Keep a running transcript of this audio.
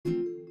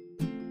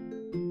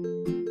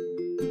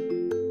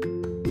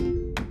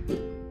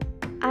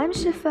I'm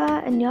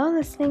Shifa, and you're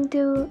listening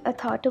to A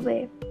Thought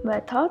Away,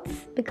 where thoughts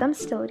become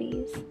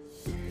stories.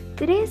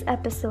 Today's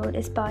episode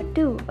is part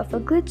 2 of A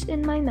Glitch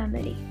in My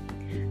Memory,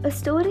 a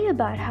story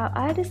about how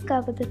I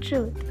discovered the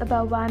truth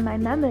about why my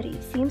memory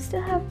seems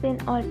to have been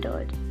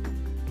altered.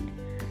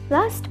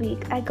 Last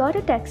week, I got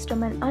a text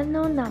from an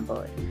unknown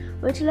number,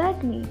 which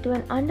led me to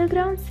an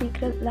underground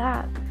secret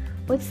lab,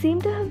 which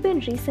seemed to have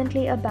been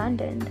recently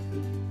abandoned.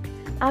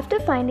 After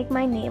finding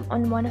my name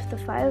on one of the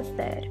files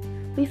there,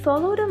 we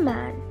followed a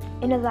man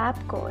in a lab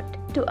coat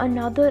to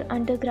another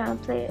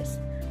underground place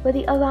where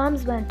the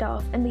alarms went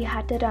off and we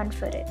had to run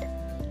for it.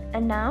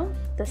 And now,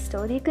 the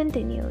story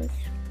continues.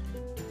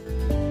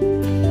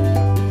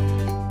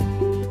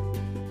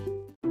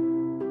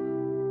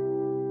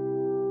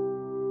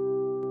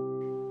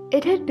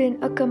 It had been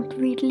a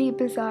completely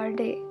bizarre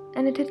day,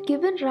 and it had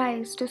given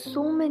rise to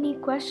so many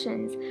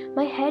questions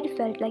my head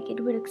felt like it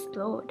would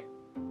explode.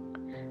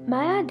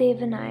 Maya,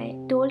 Dave and I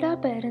told our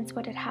parents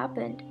what had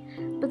happened,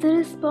 but the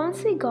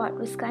response we got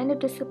was kind of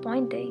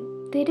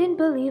disappointing. They didn't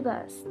believe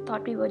us,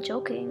 thought we were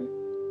joking.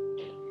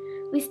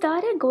 We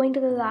started going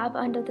to the lab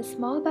under the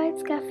Small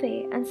Bites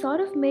Cafe and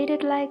sort of made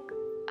it like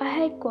a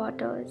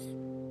headquarters.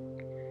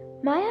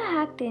 Maya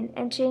hacked in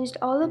and changed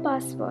all the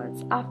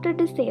passwords after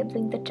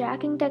disabling the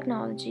tracking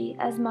technology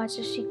as much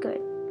as she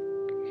could.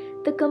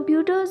 The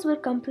computers were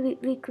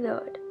completely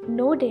cleared,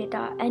 no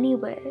data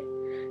anywhere.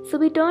 So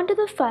we turned to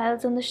the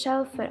files on the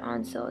shelf for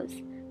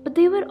answers, but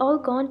they were all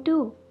gone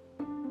too.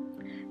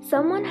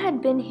 Someone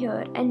had been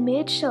here and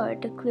made sure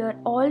to clear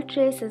all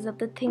traces of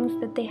the things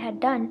that they had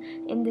done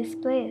in this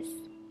place.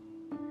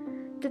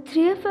 The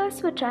three of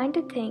us were trying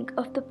to think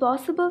of the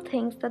possible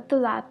things that the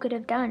lab could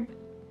have done.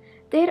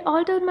 They had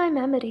altered my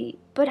memory,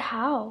 but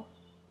how?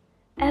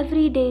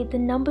 Every day the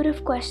number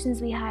of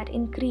questions we had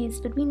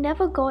increased, but we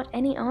never got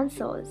any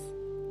answers.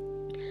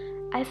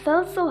 I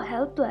felt so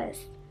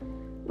helpless.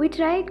 We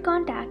tried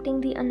contacting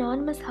the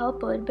anonymous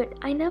helper, but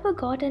I never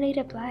got any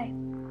reply.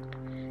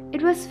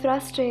 It was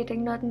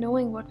frustrating not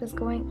knowing what was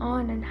going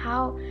on and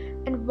how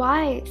and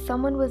why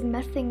someone was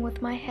messing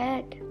with my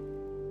head.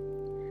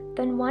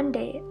 Then one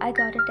day I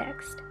got a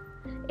text.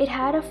 It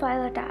had a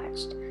file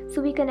attached,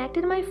 so we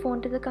connected my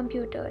phone to the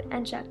computer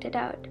and checked it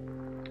out.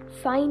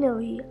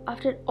 Finally,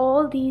 after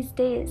all these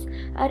days,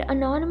 our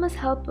anonymous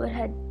helper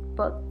had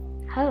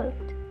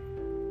helped.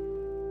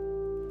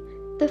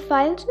 The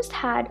file just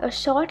had a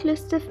short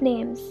list of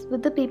names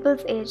with the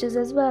people's ages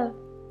as well.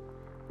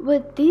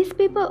 Were these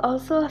people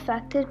also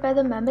affected by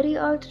the memory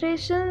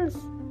alterations?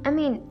 I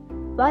mean,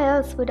 why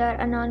else would our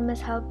anonymous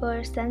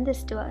helper send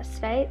this to us,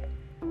 right?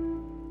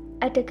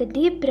 I took a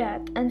deep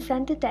breath and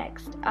sent a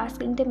text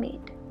asking to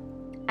meet.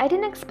 I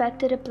didn't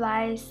expect a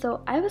reply,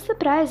 so I was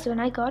surprised when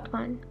I got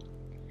one.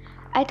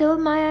 I told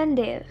Maya and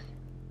Dave,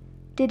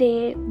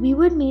 today we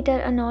would meet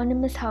our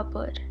anonymous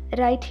helper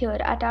right here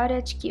at our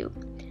HQ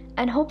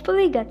and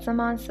hopefully get some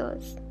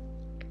answers.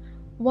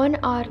 1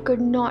 hour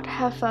could not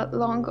have felt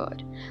longer,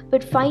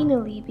 but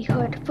finally we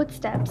heard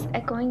footsteps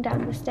echoing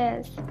down the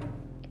stairs.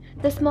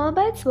 The Small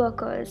Bites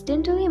workers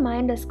didn't really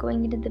mind us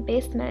going into the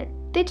basement.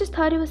 They just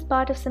thought it was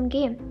part of some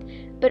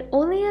game, but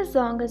only as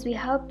long as we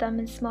helped them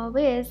in small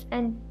ways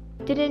and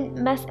didn't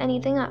mess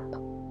anything up.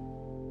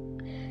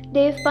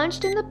 Dave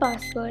punched in the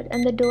password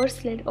and the door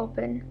slid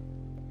open.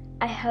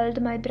 I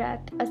held my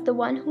breath as the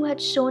one who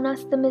had shown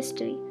us the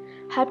mystery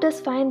helped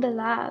us find the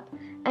lab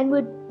and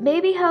would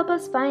maybe help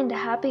us find a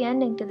happy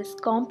ending to this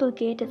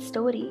complicated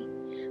story.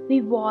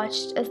 We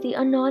watched as the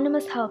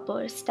anonymous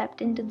helper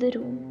stepped into the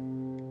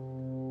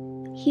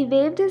room. He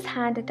waved his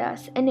hand at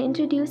us and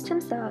introduced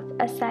himself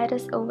as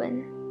Cyrus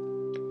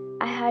Owen.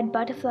 I had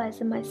butterflies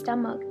in my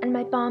stomach and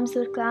my palms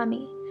were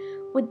clammy.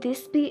 Would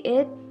this be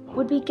it?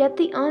 Would we get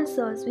the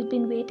answers we'd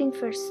been waiting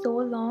for so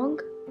long?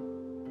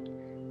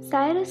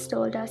 Cyrus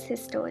told us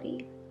his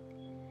story.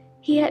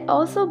 He had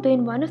also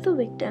been one of the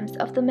victims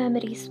of the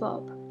memory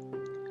swap.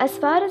 As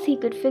far as he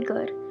could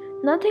figure,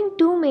 nothing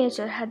too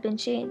major had been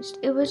changed.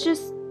 It was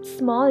just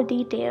small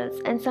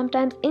details and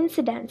sometimes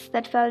incidents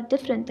that felt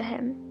different to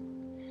him.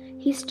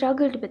 He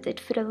struggled with it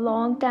for a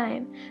long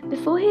time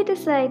before he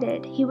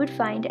decided he would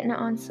find an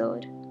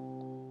answer.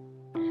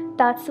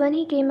 That's when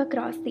he came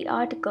across the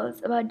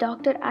articles about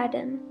Dr.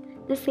 Adam,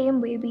 the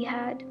same way we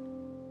had.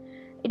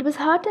 It was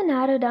hard to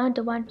narrow down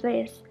to one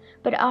place,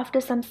 but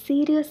after some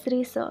serious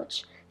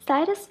research,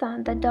 Cyrus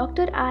found that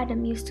Dr.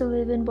 Adam used to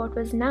live in what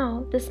was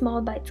now the Small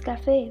Bites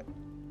Cafe.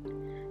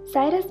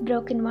 Cyrus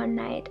broke in one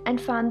night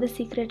and found the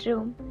secret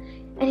room,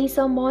 and he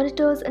saw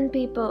monitors and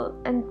people,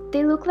 and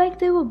they looked like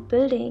they were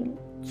building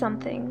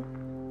something.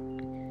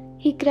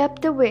 He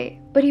crept away,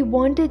 but he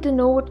wanted to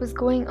know what was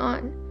going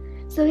on,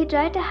 so he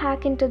tried to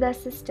hack into their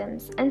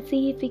systems and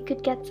see if he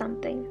could get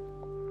something.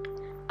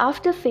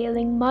 After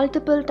failing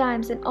multiple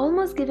times and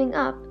almost giving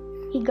up,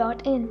 he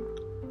got in.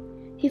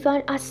 He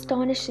found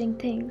astonishing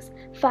things,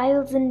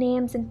 files and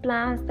names and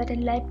plans that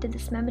had led to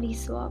this memory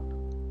swap.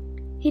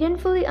 He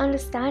didn't fully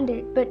understand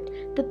it, but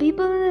the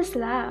people in this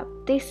lab,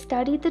 they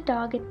studied the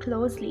target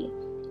closely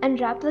and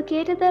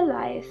replicated their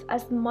life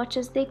as much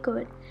as they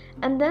could,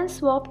 and then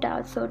swapped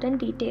out certain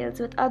details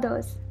with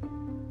others.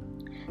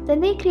 Then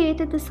they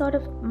created this sort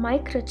of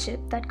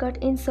microchip that got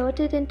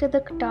inserted into the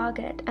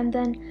target, and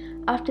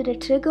then, after a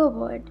trigger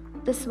word,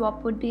 the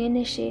swap would be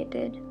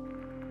initiated.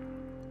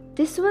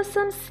 This was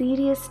some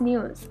serious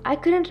news. I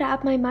couldn't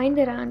wrap my mind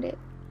around it.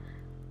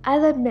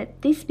 I'll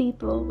admit these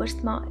people were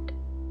smart,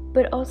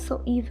 but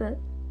also evil.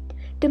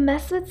 To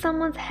mess with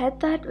someone's head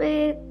that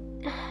way.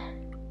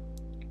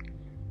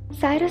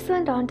 Cyrus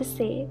went on to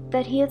say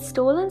that he had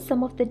stolen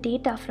some of the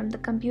data from the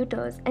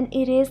computers and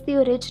erased the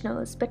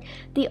originals, but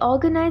the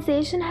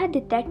organization had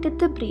detected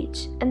the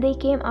breach and they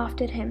came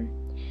after him.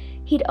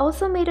 He'd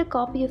also made a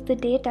copy of the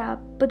data,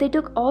 but they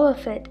took all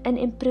of it and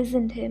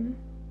imprisoned him.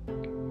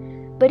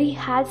 But he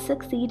had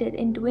succeeded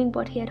in doing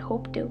what he had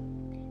hoped to.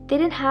 They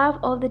didn't have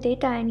all the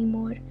data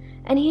anymore,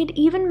 and he had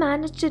even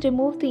managed to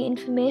remove the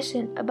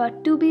information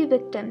about to-be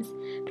victims,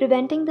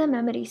 preventing their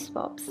memory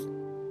swaps.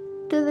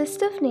 The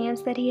list of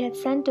names that he had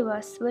sent to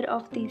us were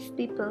of these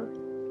people.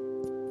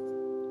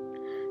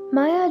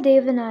 Maya,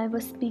 Dave and I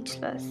were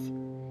speechless.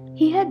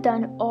 He had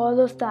done all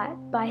of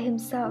that by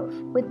himself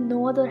with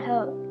no other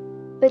help.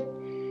 But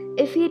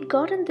if he had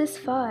gotten this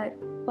far,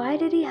 why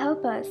did he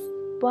help us?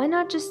 Why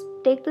not just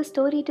take the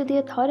story to the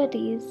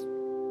authorities?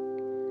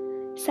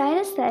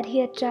 Cyrus said he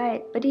had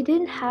tried, but he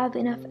didn't have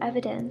enough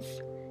evidence.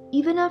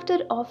 Even after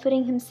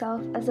offering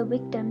himself as a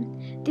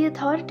victim, the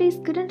authorities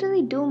couldn't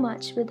really do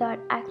much without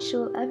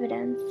actual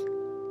evidence.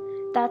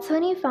 That's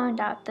when he found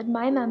out that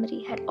my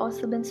memory had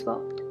also been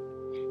swapped.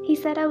 He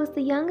said I was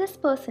the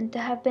youngest person to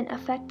have been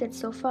affected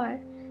so far,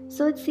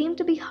 so it seemed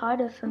to be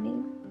harder for me.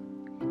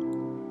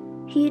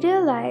 He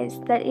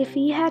realized that if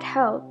he had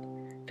help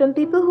from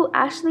people who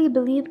actually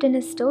believed in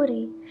his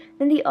story,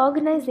 then the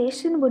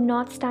organization would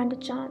not stand a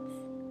chance.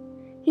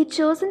 He'd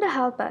chosen to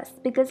help us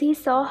because he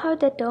saw how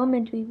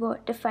determined we were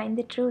to find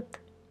the truth.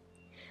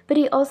 But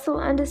he also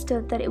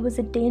understood that it was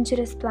a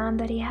dangerous plan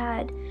that he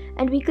had,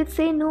 and we could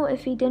say no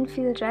if we didn't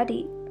feel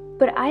ready.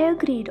 But I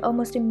agreed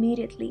almost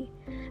immediately,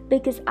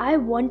 because I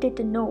wanted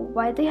to know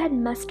why they had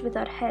messed with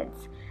our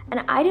heads,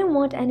 and I didn't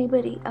want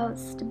anybody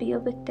else to be a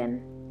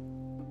victim.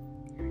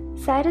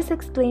 Cyrus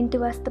explained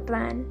to us the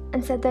plan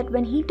and said that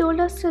when he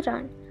told us to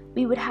run,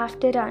 we would have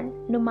to run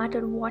no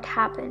matter what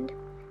happened,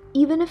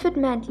 even if it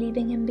meant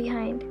leaving him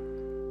behind.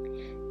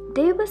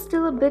 Dave was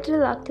still a bit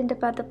reluctant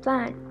about the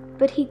plan,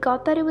 but he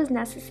got that it was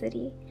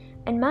necessary,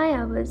 and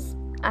Maya was,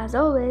 as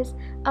always,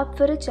 up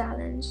for a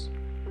challenge.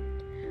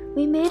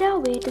 We made our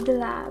way to the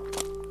lab,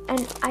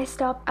 and I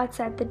stopped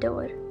outside the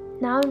door,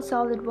 now in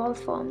solid wall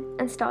form,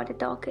 and started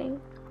talking.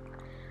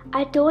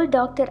 I told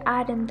Dr.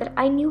 Adam that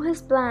I knew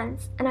his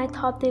plans and I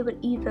thought they were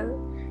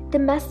evil. To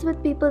mess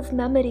with people's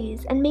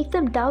memories and make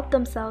them doubt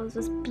themselves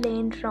was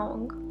plain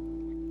wrong.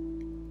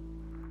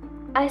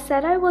 I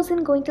said I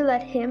wasn't going to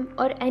let him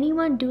or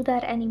anyone do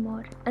that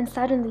anymore, and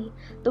suddenly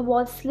the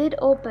wall slid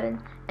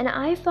open and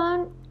I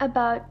found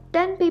about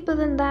 10 people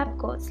in lab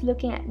coats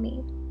looking at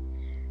me.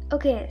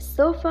 Okay,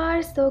 so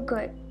far so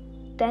good.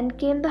 Then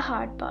came the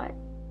hard part.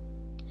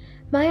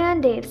 Maya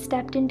and Dave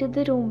stepped into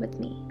the room with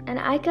me, and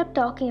I kept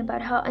talking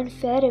about how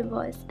unfair it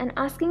was and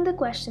asking the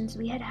questions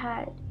we had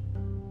had.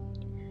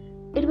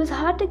 It was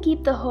hard to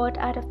keep the hurt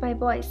out of my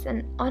voice,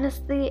 and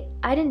honestly,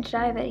 I didn't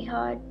try very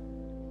hard.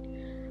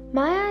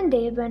 Maya and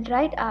Dave went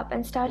right up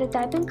and started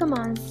typing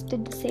commands to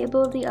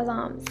disable the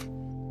alarms,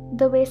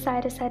 the way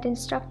Cyrus had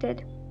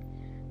instructed.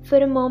 For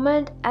a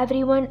moment,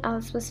 everyone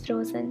else was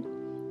frozen.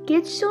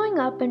 Kids showing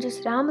up and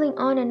just rambling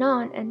on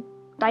and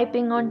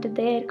typing onto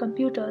their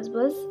computers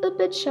was a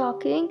bit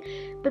shocking,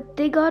 but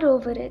they got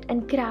over it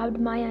and grabbed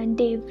Maya and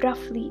Dave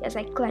roughly as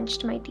I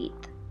clenched my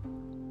teeth.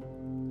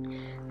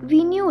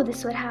 We knew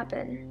this would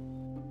happen.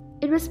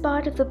 It was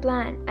part of the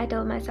plan, I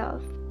told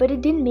myself, but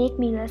it didn't make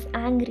me less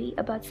angry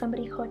about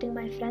somebody hurting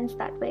my friends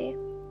that way.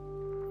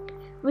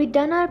 We'd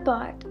done our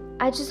part.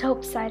 I just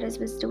hoped Cyrus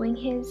was doing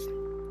his.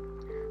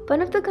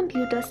 One of the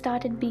computers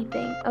started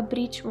beeping, a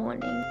breach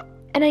warning,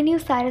 and I knew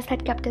Cyrus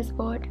had kept his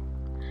word.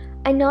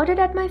 I nodded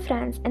at my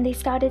friends and they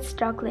started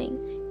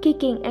struggling,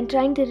 kicking and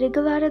trying to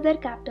wriggle out of their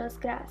captor's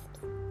grasps.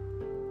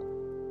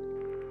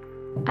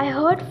 I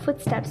heard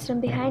footsteps from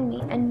behind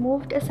me and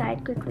moved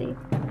aside quickly.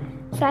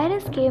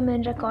 Cyrus came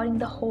in recording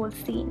the whole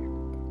scene.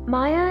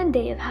 Maya and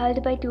Dave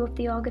held by two of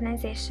the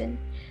organization,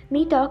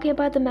 me talking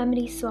about the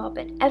memory swap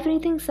and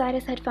everything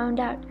Cyrus had found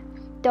out,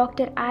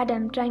 Dr.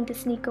 Adam trying to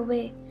sneak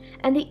away,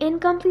 and the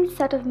incomplete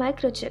set of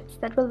microchips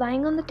that were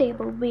lying on the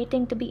table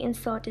waiting to be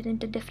inserted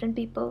into different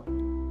people.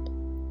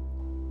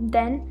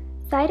 Then,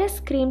 Cyrus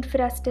screamed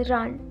for us to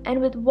run,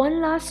 and with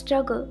one last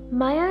struggle,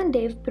 Maya and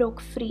Dave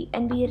broke free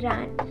and we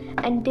ran,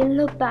 and didn't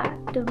look back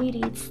till we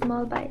reached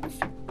Small Bites.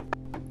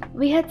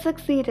 We had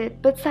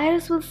succeeded, but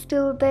Cyrus was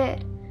still there.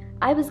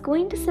 I was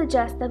going to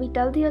suggest that we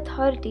tell the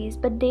authorities,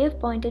 but Dave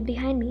pointed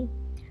behind me.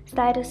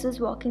 Cyrus was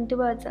walking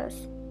towards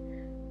us.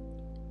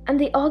 And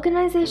the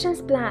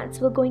organization's plans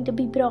were going to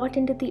be brought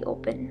into the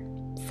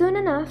open. Soon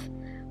enough,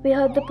 we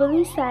heard the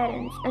police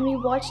sirens and we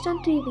watched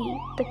on TV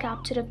the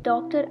capture of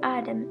Dr.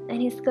 Adam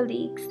and his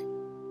colleagues.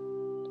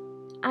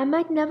 I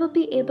might never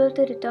be able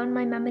to return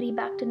my memory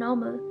back to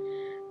normal,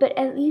 but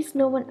at least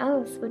no one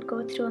else would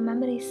go through a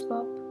memory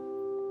swap.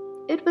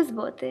 It was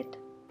worth it.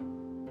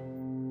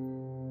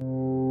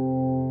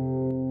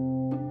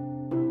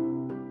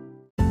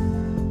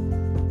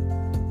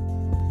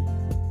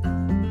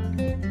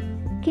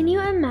 Can you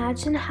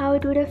imagine how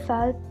it would have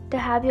felt to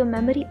have your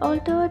memory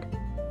altered?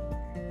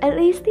 At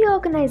least the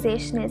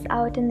organization is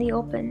out in the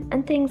open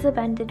and things have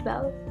ended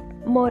well,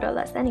 more or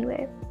less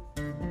anyway.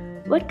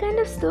 What kind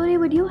of story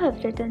would you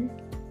have written?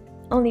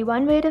 Only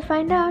one way to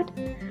find out.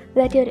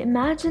 Let your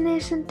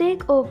imagination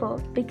take over,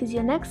 because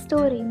your next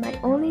story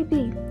might only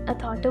be a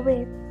thought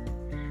away.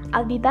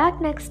 I'll be back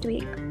next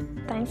week.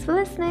 Thanks for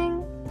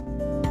listening.